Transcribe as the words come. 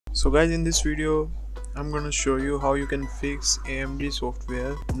So guys, in this video I'm gonna show you how you can fix AMD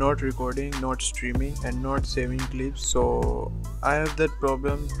software not recording, not streaming and not saving clips. So I have that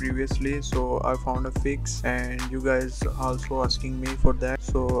problem previously, so I found a fix and you guys also asking me for that,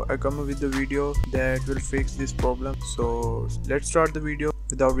 so I come up with the video that will fix this problem. So let's start the video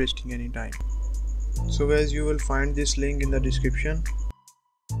without wasting any time. So guys, you will find this link in the description.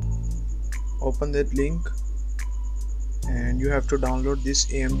 Open that link and you have to download this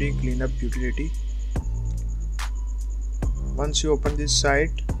AMD cleanup utility. Once you open this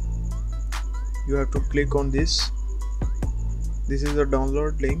site, you have to click on this. This is the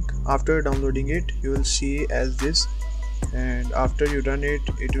download link. After downloading it, you will see as this, and after you run it,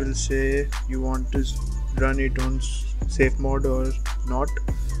 it will say you want to run it on safe mode or not.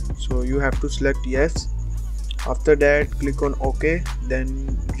 So you have to select yes. After that, click on OK,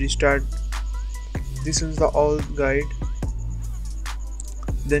 then restart. This is the all guide.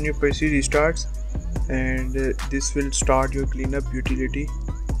 Then you press restart and this will start your cleanup utility.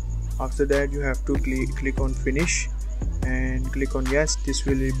 After that, you have to click on finish and click on yes. This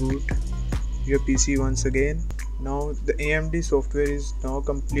will reboot your PC once again. Now the AMD software is now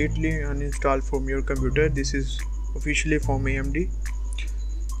completely uninstalled from your computer. This is officially from AMD.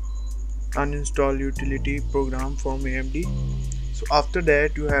 Uninstall utility program from AMD. So after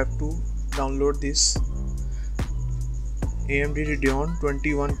that, you have to download this AMD RADEON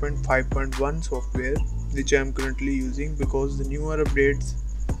 21.5.1 software, which I am currently using because the newer updates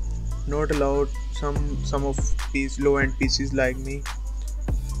not allowed some of these low-end PCs like me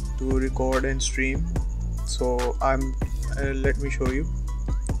to record and stream. So let me show you.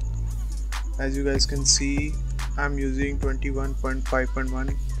 As you guys can see, I'm using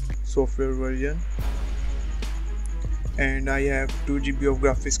 21.5.1 software version and I have 2 GB of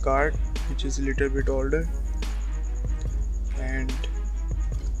graphics card, which is a little bit older, and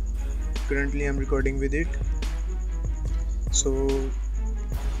currently I'm recording with it. So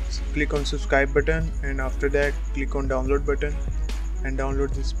click on subscribe button and after that click on download button and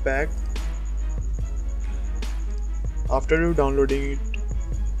download this pack. After you downloading it,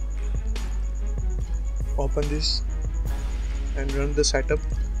 open this and run the setup.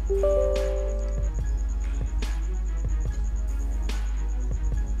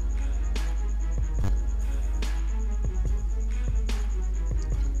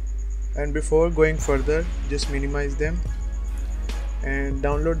 And before going further, just minimize them and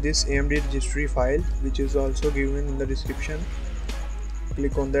download this AMD registry file, which is also given in the description.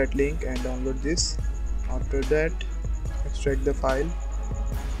 Click on that link and download this. After that, extract the file.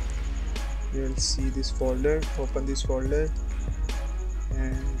 You will see this folder. Open this folder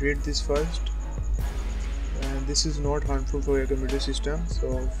and read this first. And this is not harmful for your computer system,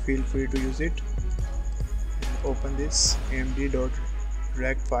 so feel free to use it. And open this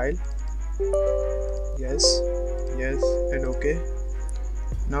amd.rec file. Yes and OK.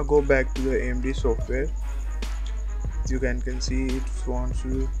 Now go back to the AMD software. You can see it wants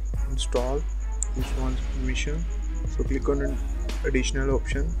to install. This wants permission, so click on an additional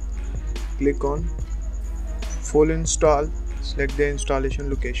option. Click on full install. Select the installation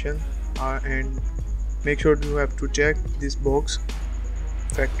location and make sure you have to check this box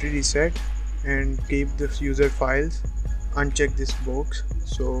factory reset and keep the user files. Uncheck this box,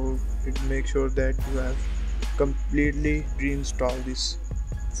 so it makes sure that you have completely reinstalled this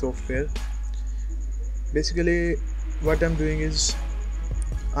software. Basically what I'm doing is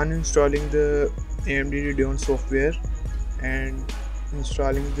uninstalling the AMD RADEON software and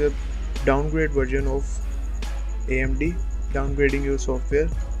installing the downgrade version of AMD, downgrading your software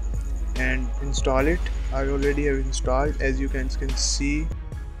and install it. I already have installed. As you can see,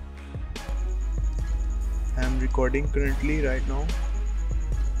 I'm recording currently right now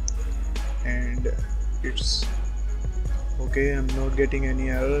and it's okay. I'm not getting any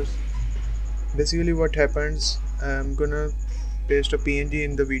errors. Basically what happens, I'm gonna paste a PNG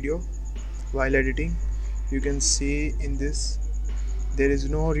in the video while editing. You can see in this there is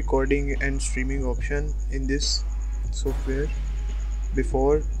no recording and streaming option in this software.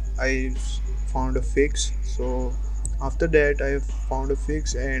 Before I found a fix, so after that I have found a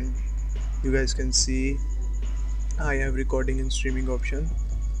fix and you guys can see I have recording and streaming option.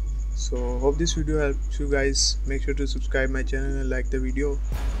 So hope this video helps you guys. Make sure to subscribe my channel and like the video.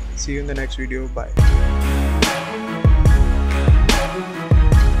 See you in the next video. Bye.